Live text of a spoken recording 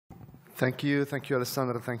Thank you,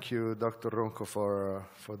 Alessandro. Thank you, Dr. Ronco,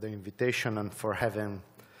 for the invitation and for having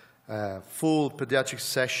a full pediatric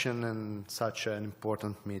session in such an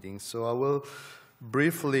important meeting. So I will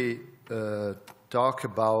briefly talk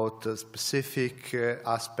about a specific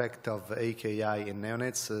aspect of AKI in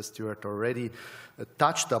neonates. Stuart already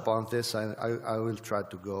touched upon this. I will try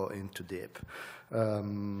to go into deep.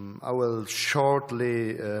 I will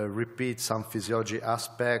shortly repeat some physiology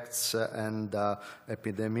aspects and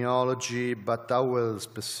epidemiology, but I will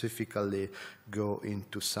specifically go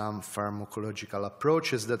into some pharmacological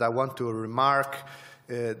approaches that I want to remark.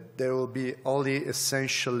 There will be only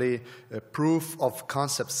essentially proof of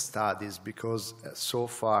concept studies because so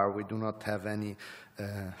far we do not have any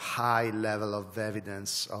high level of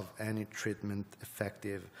evidence of any treatment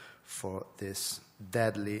effective for this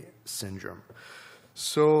deadly syndrome.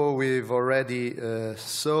 So we've already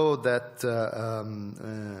saw that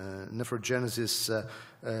nephrogenesis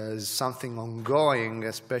is something ongoing,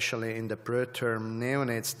 especially in the preterm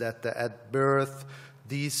neonates, that at birth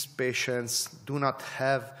these patients do not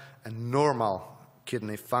have a normal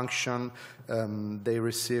kidney function. They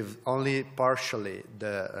receive only partially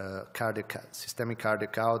the systemic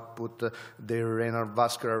cardiac output. Their renal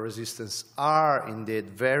vascular resistance are indeed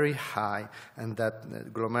very high, and that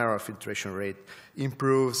glomerular filtration rate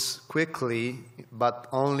improves quickly, but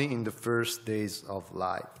only in the first days of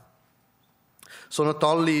life. So not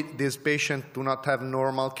only these patients do not have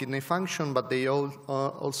normal kidney function, but they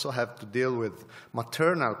also have to deal with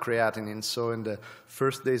maternal creatinine. So in the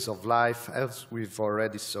first days of life, as we've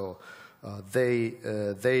already saw,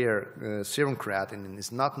 their serum creatinine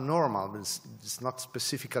is not normal. It's not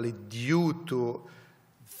specifically due to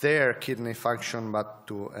their kidney function, but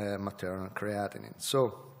to maternal creatinine.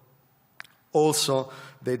 So also,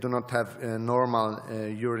 they do not have a normal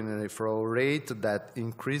urinary flow rate that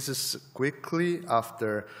increases quickly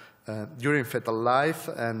after during fetal life,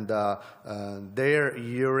 and their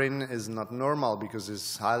urine is not normal because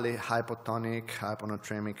it's highly hypotonic,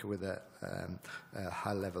 hyponatremic with a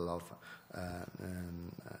high level of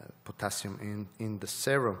potassium in the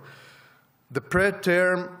serum. The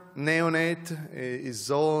preterm neonate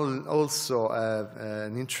is also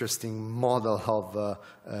an interesting model of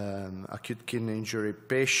acute kidney injury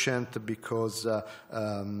patient because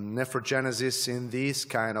nephrogenesis in this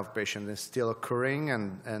kind of patient is still occurring,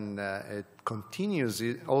 and it continues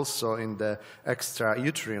also in the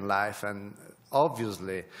extrauterine life, and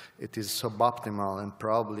obviously it is suboptimal, and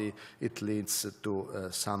probably it leads to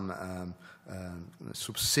some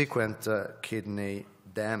subsequent kidney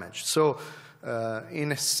damage. So,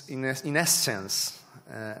 in essence,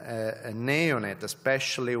 a neonate,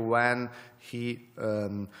 especially when he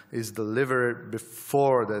is delivered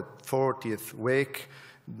before the 40th week,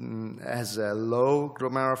 has a low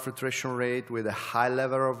glomerular filtration rate with a high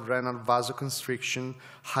level of renal vasoconstriction,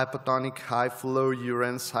 hypotonic, high flow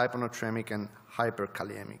urines, hyponatremic, and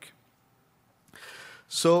hyperkalemic.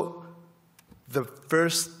 So, the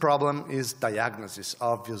first problem is diagnosis,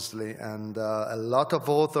 obviously, and a lot of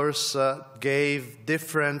authors gave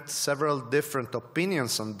several different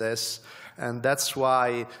opinions on this, and that's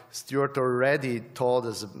why Stuart already told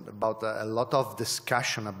us about a lot of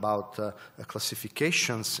discussion about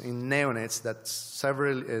classifications in neonates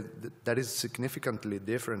that is significantly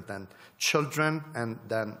different than children and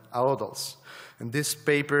than adults. In this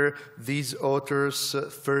paper, these authors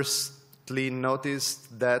first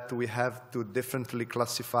noticed that we have to differently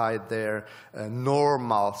classify their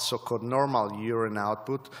so-called normal urine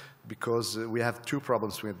output, because we have two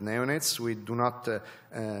problems with neonates. We do not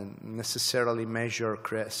necessarily measure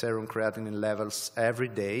serum creatinine levels every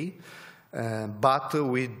day, but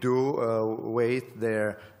we do weight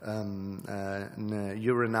their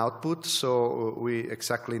urine output, so we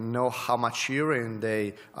exactly know how much urine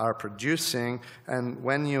they are producing. And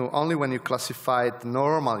only when you classify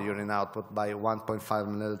normal urine output by 1.5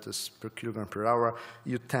 milliliters per kilogram per hour,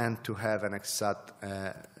 you tend to have an exact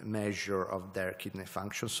measure of their kidney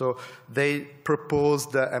function. So they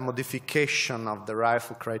proposed a modification of the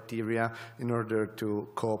Rifle criteria in order to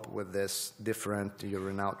cope with this different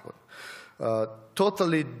urine output.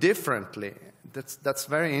 Totally differently, that's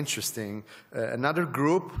very interesting. Another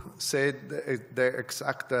group said the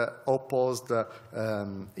exact opposed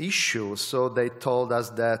issue. So they told us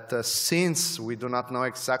that since we do not know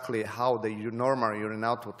exactly how the normal urine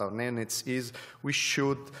output of neonates is, we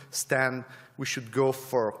should go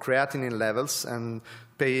for creatinine levels and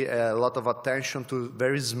pay a lot of attention to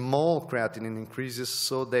very small creatinine increases.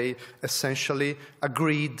 So they essentially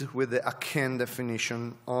agreed with the AKI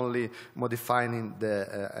definition, only modifying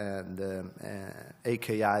the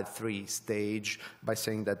AKI 3 stage by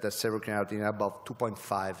saying that the serum creatinine above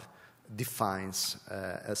 2.5 defines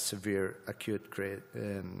a severe acute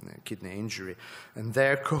kidney injury. And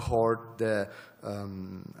their cohort, the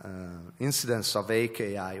incidence of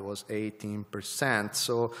AKI was 18%.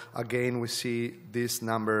 So again, we see this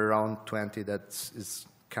number around 20 that is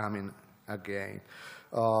coming again.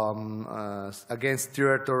 Again,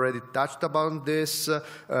 Stuart already touched about this.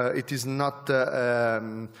 It is not,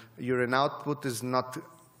 urine output is not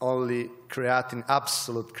only creatinine,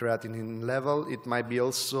 absolute creatinine level. It might be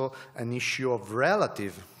also an issue of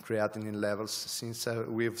relative creatinine levels, since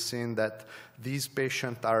we've seen that these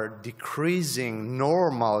patients are decreasing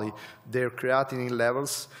normally their creatinine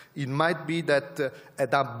levels. It might be that an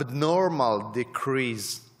abnormal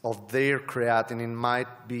decrease of their creatinine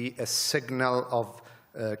might be a signal of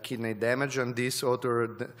kidney damage, and this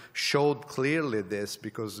author showed clearly this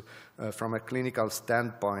because from a clinical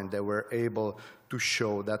standpoint they were able to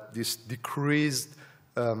show that this decreased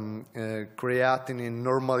creatinine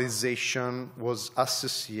normalization was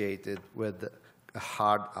associated with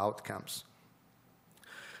hard outcomes.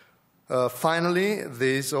 Finally,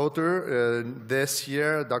 this author, this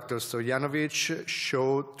year, Dr. Stojanovic,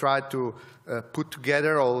 tried to put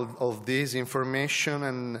together all of this information,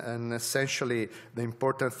 and essentially the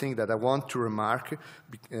important thing that I want to remark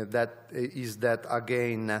is that,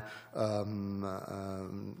 again,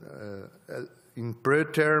 in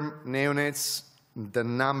preterm neonates,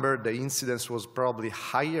 the incidence was probably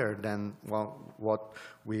higher than what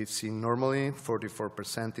we've seen normally,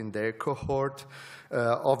 44% in their cohort.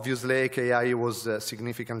 Obviously, AKI was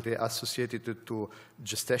significantly associated to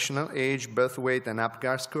gestational age, birth weight, and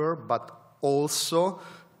Apgar score, but also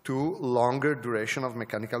to longer duration of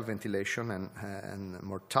mechanical ventilation and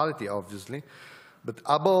mortality, obviously. But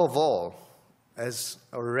above all, as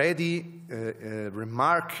already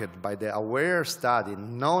remarked by the AWARE study,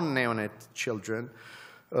 non-neonate children,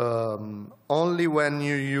 only when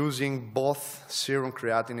you're using both serum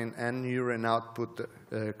creatinine and urine output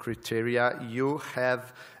criteria, you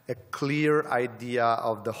have a clear idea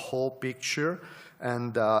of the whole picture.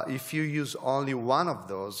 And if you use only one of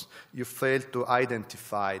those, you fail to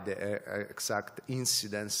identify the exact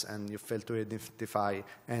incidence, and you fail to identify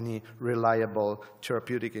any reliable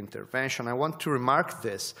therapeutic intervention. I want to remark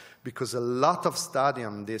this because a lot of studies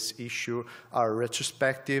on this issue are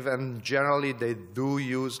retrospective, and generally they do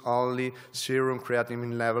use only serum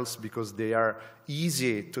creatinine levels because they are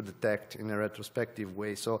easy to detect in a retrospective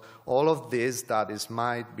way. So all of these studies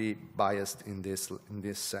might be biased in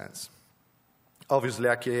this sense. Obviously,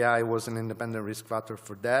 AKI was an independent risk factor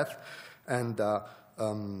for death, and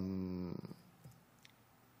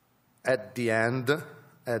at the end,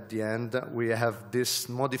 we have this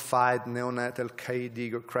modified neonatal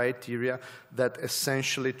KID criteria that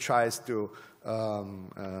essentially tries to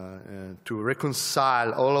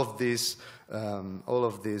reconcile all of these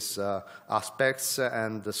aspects,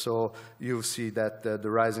 and so you see that the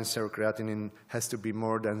rise in serocreatinine has to be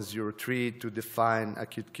more than 0.3 to define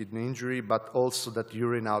acute kidney injury, but also that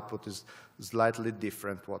urine output is slightly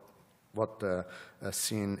different what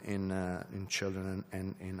seen in children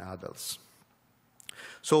and in adults.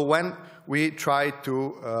 So when we try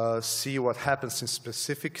to see what happens in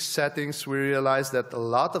specific settings, we realize that a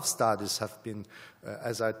lot of studies have been,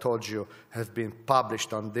 as I told you, have been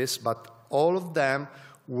published on this, but all of them,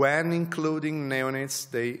 when including neonates,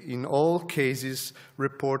 they in all cases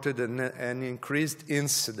reported an increased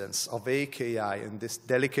incidence of AKI in this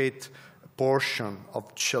delicate portion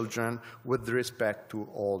of children with respect to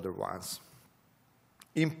older ones.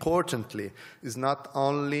 Importantly, is not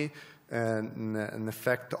only an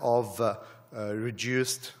effect of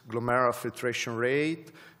reduced glomerular filtration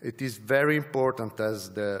rate. It is very important, as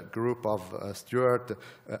the group of Stuart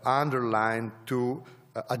underlined, to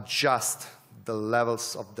adjust the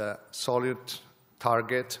levels of the solute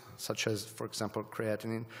target, such as, for example,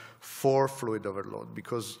 creatinine, for fluid overload,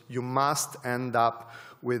 because you must end up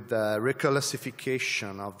with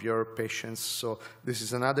reclassification of your patients. So this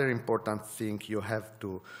is another important thing you have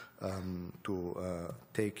to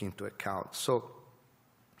take into account. So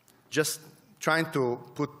just trying to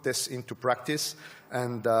put this into practice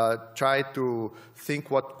and try to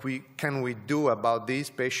think what can we do about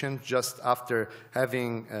these patients just after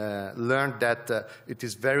having learned that it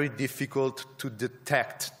is very difficult to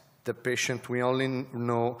detect the patient. We only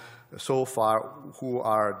know so far who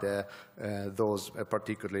are those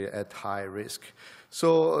particularly at high risk.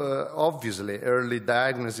 So obviously, early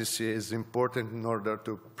diagnosis is important in order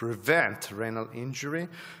to prevent renal injury.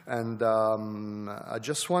 And I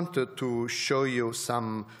just wanted to show you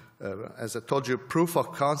some as I told you, proof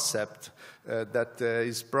of concept that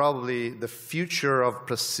is probably the future of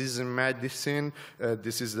precision medicine.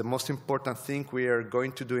 This is the most important thing we are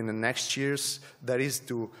going to do in the next years, that is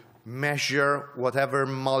to measure whatever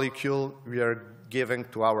molecule we are giving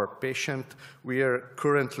to our patient. We are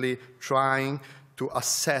currently trying to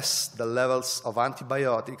assess the levels of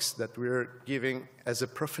antibiotics that we are giving as a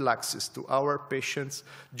prophylaxis to our patients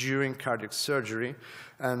during cardiac surgery.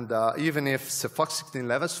 And even if cefoxitin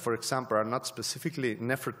levels, for example, are not specifically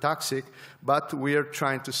nephrotoxic, but we are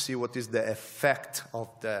trying to see what is the effect of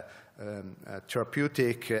the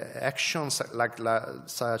therapeutic actions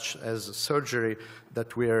such as surgery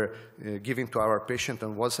that we are giving to our patient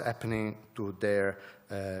and what's happening to their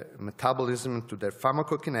metabolism, to their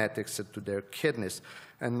pharmacokinetics, and to their kidneys.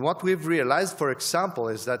 And what we've realized, for example,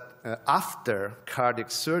 is that after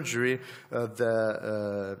cardiac surgery,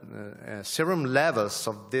 the serum levels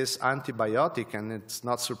of this antibiotic, and it's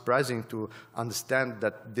not surprising to understand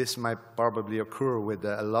that this might probably occur with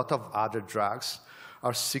a lot of other drugs,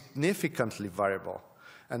 are significantly variable.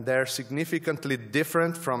 And they're significantly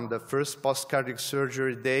different from the first post-cardiac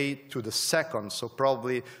surgery day to the second. So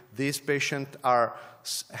probably these patients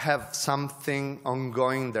have something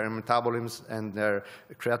ongoing in their metabolism and their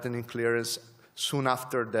creatinine clearance soon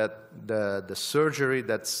after the surgery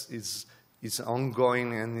that is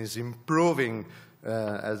ongoing and is improving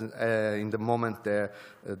in the moment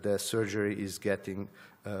the surgery is getting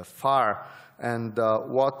far. And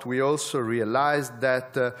what we also realized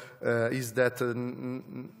is that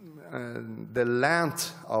the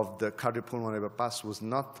length of the cardiopulmonary bypass was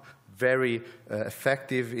not very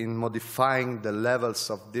effective in modifying the levels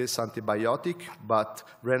of this antibiotic, but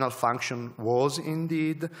renal function was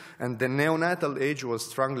indeed, and the neonatal age was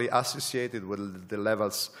strongly associated with the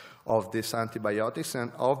levels of these antibiotics,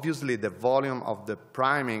 and obviously the volume of the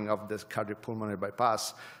priming of the cardiopulmonary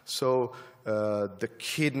bypass. So the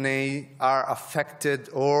kidney are affected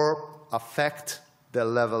or affect the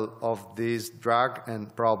level of this drug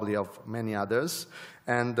and probably of many others,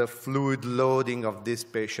 and the fluid loading of this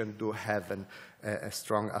patient do have a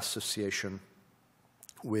strong association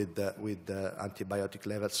with the antibiotic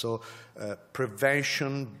level. So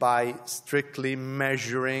prevention by strictly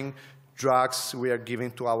measuring drugs we are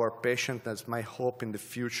giving to our patient, that's my hope in the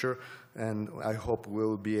future, and I hope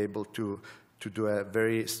we'll be able to do a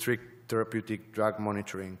very strict therapeutic drug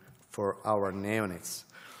monitoring for our neonates.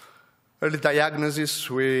 Early diagnosis,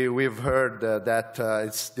 we've heard that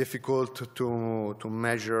it's difficult to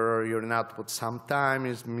measure urine output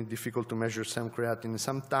sometimes, it's difficult to measure serum creatinine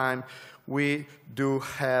sometimes. We do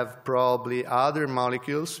have probably other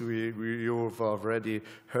molecules, you've already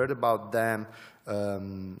heard about them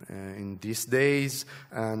in these days,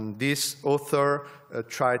 and this author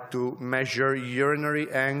tried to measure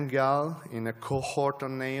urinary angle in a cohort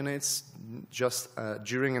of neonates just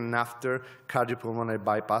during and after cardiopulmonary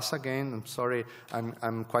bypass. Again, I'm sorry,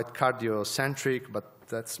 I'm quite cardiocentric, but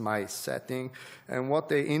that's my setting. And what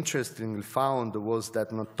they interestingly found was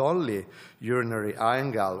that not only urinary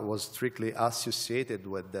angle was strictly associated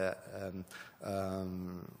with the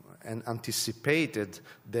and anticipated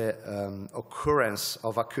the occurrence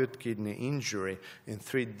of acute kidney injury in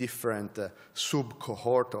 3 different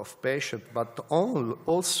sub-cohort of patients, but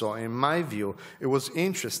also, in my view, it was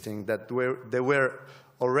interesting that they were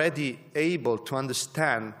already able to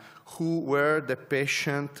understand who were the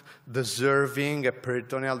patient deserving a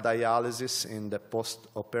peritoneal dialysis in the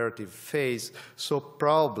post-operative phase. So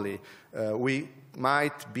probably we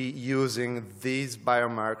might be using these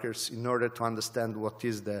biomarkers in order to understand what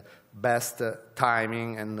is the best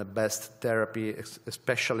timing and the best therapy,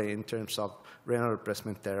 especially in terms of renal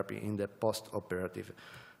replacement therapy in the post-operative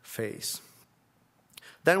phase.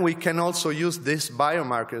 Then we can also use these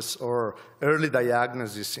biomarkers or early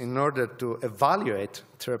diagnosis in order to evaluate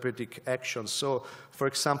therapeutic action. So, for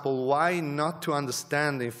example, why not to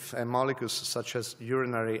understand if a molecule such as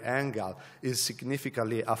urinary angle is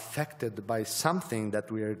significantly affected by something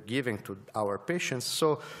that we are giving to our patients?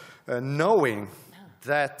 So, knowing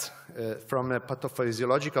that from a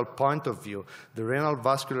pathophysiological point of view, the renal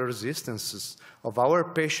vascular resistances of our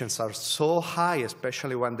patients are so high,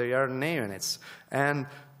 especially when they are neonates, and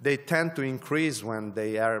they tend to increase when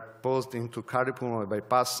they are posed into cardiopulmonary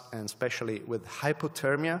bypass, and especially with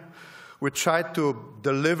hypothermia. We try to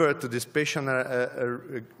deliver to this patient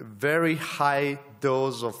a very high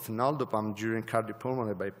dose of naldopam during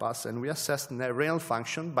cardiopulmonary bypass, and we assess renal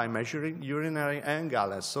function by measuring urinary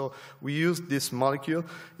angle. And so we use this molecule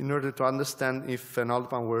in order to understand if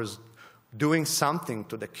naldopam was doing something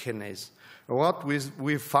to the kidneys. What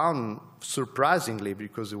we found, surprisingly,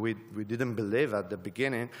 because we didn't believe at the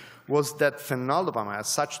beginning, was that phenoldiopam at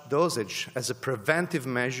such dosage as a preventive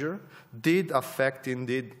measure did affect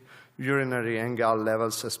indeed urinary NGAL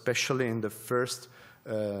levels, especially in the first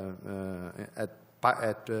at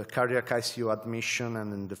cardiac ICU admission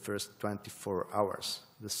and in the first 24 hours.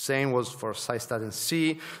 The same was for cystatin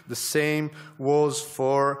C. The same was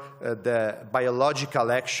for the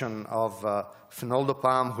biological action of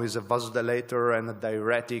phenoldiopam, who is a vasodilator and a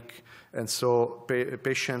diuretic. And so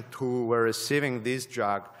patients who were receiving this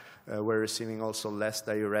drug were receiving also less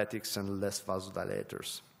diuretics and less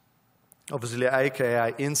vasodilators. Obviously,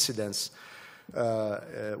 AKI incidence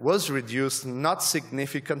was reduced, not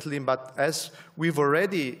significantly, but as we've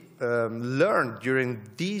already learned during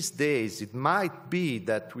these days, it might be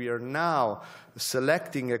that we are now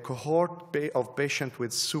selecting a cohort of patients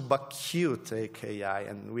with subacute AKI,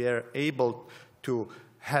 and we are able to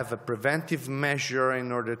have a preventive measure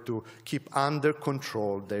in order to keep under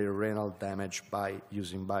control their renal damage by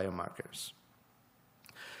using biomarkers.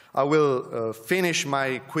 I will finish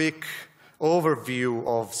my quick overview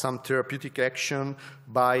of some therapeutic action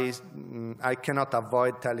by, I cannot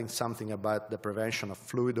avoid telling something about the prevention of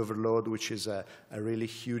fluid overload, which is a really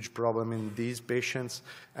huge problem in these patients.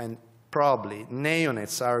 And probably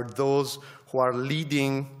neonates are those who are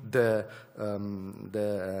leading the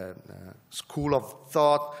school of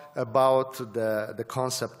thought about the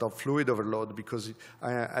concept of fluid overload, because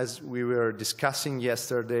as we were discussing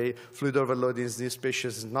yesterday, fluid overload in these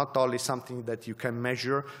patients is not only something that you can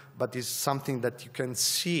measure, but is something that you can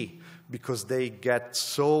see, because they get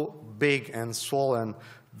so big and swollen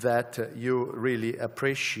that you really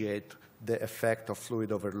appreciate the effect of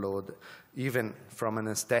fluid overload, even from an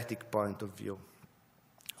aesthetic point of view.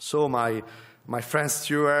 So my friend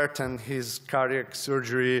Stuart and his cardiac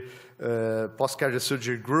surgery, post-cardiac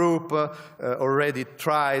surgery group already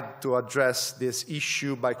tried to address this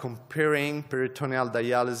issue by comparing peritoneal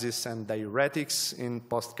dialysis and diuretics in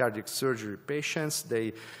post-cardiac surgery patients.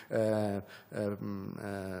 They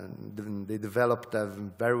developed a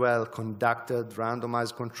very well-conducted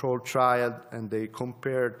randomized controlled trial, and they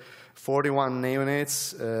compared 41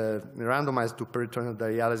 neonates randomized to peritoneal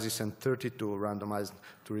dialysis and 32 randomized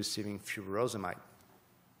to receiving furosemide.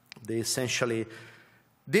 They essentially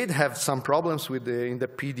did have some problems with in the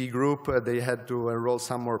PD group. They had to enroll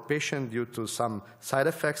some more patients due to some side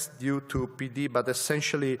effects due to PD, but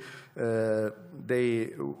essentially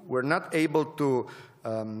they were not able to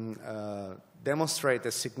demonstrate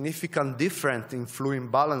a significant difference in fluid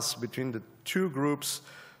balance between the two groups.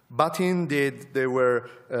 But indeed, there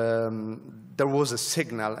was a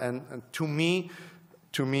signal, and to me,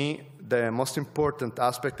 the most important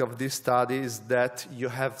aspect of this study is that you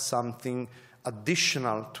have something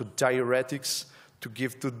additional to diuretics to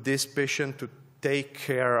give to this patient to take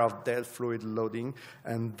care of their fluid loading,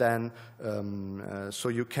 and then so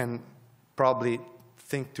you can probably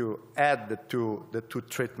think to add the two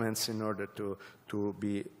treatments in order to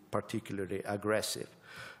be particularly aggressive.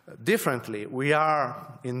 Differently, we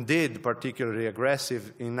are indeed particularly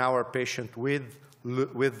aggressive in our patient with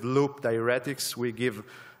loop diuretics. We give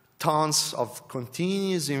tons of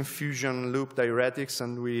continuous infusion loop diuretics,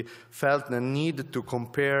 and we felt the need to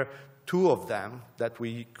compare two of them that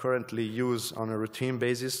we currently use on a routine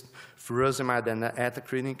basis, furosemide and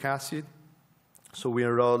ethacrynic acid. So we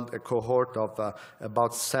enrolled a cohort of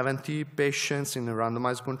about 70 patients in a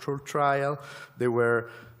randomized controlled trial. They were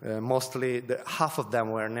mostly, half of them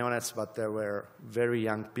were neonates, but they were very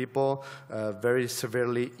young people, very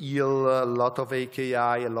severely ill, a lot of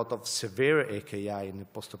AKI, a lot of severe AKI in the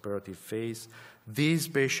postoperative phase. These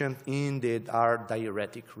patients indeed are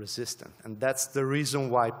diuretic resistant. And that's the reason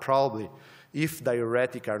why probably if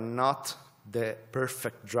diuretics are not the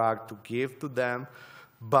perfect drug to give to them,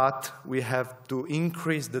 but we have to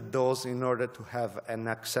increase the dose in order to have an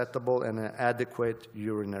acceptable and an adequate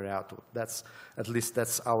urinary output. At least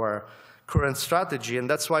that's our current strategy, and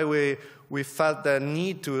that's why we felt the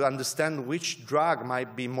need to understand which drug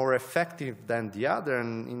might be more effective than the other,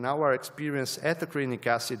 and in our experience, ethacrynic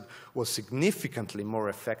acid was significantly more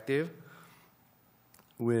effective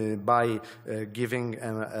by giving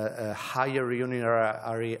a higher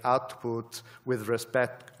urinary output with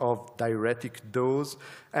respect of diuretic dose,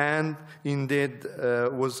 and indeed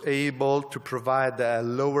was able to provide a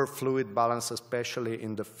lower fluid balance, especially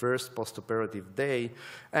in the first postoperative day.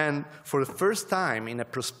 And for the first time in a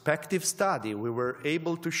prospective study, we were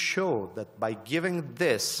able to show that by giving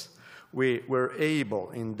this, we were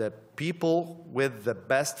able, in the people with the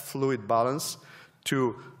best fluid balance,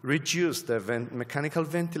 to reduce the mechanical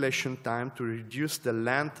ventilation time, to reduce the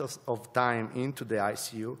length of time into the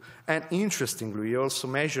ICU. And interestingly, we also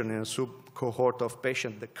measured in a sub-cohort of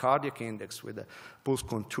patients the cardiac index with the pulse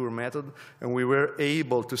contour method, and we were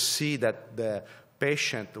able to see that the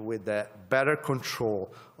patient with a better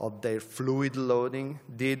control of their fluid loading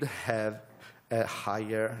did have a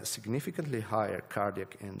higher, significantly higher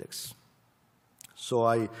cardiac index. So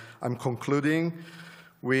I'm concluding.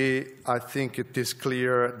 I think it is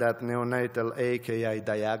clear that neonatal AKI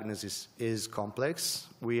diagnosis is complex.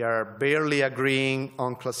 We are barely agreeing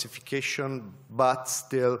on classification, but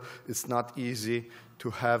still it's not easy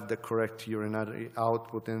to have the correct urinary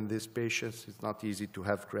output in these patients. It's not easy to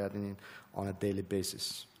have creatinine on a daily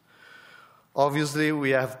basis. Obviously,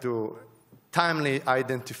 we have to timely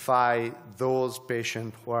identify those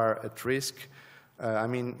patients who are at risk. I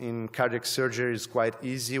mean, in cardiac surgery, it's quite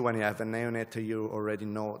easy. When you have a neonatal, you already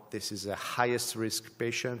know this is a highest risk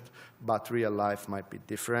patient, but real life might be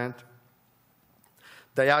different.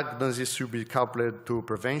 Diagnosis should be coupled to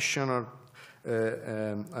prevention or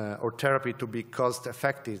therapy to be cost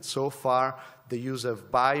effective. So far, the use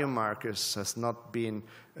of biomarkers has not been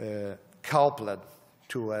coupled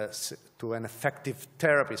to an effective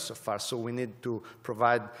therapy so far. So we need to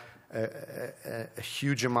provide a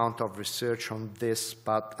huge amount of research on this,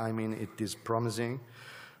 but I mean, it is promising.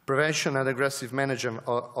 Prevention and aggressive management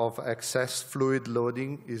of excess fluid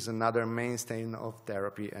loading is another mainstay of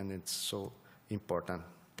therapy, and it's so important.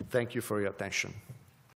 Thank you for your attention.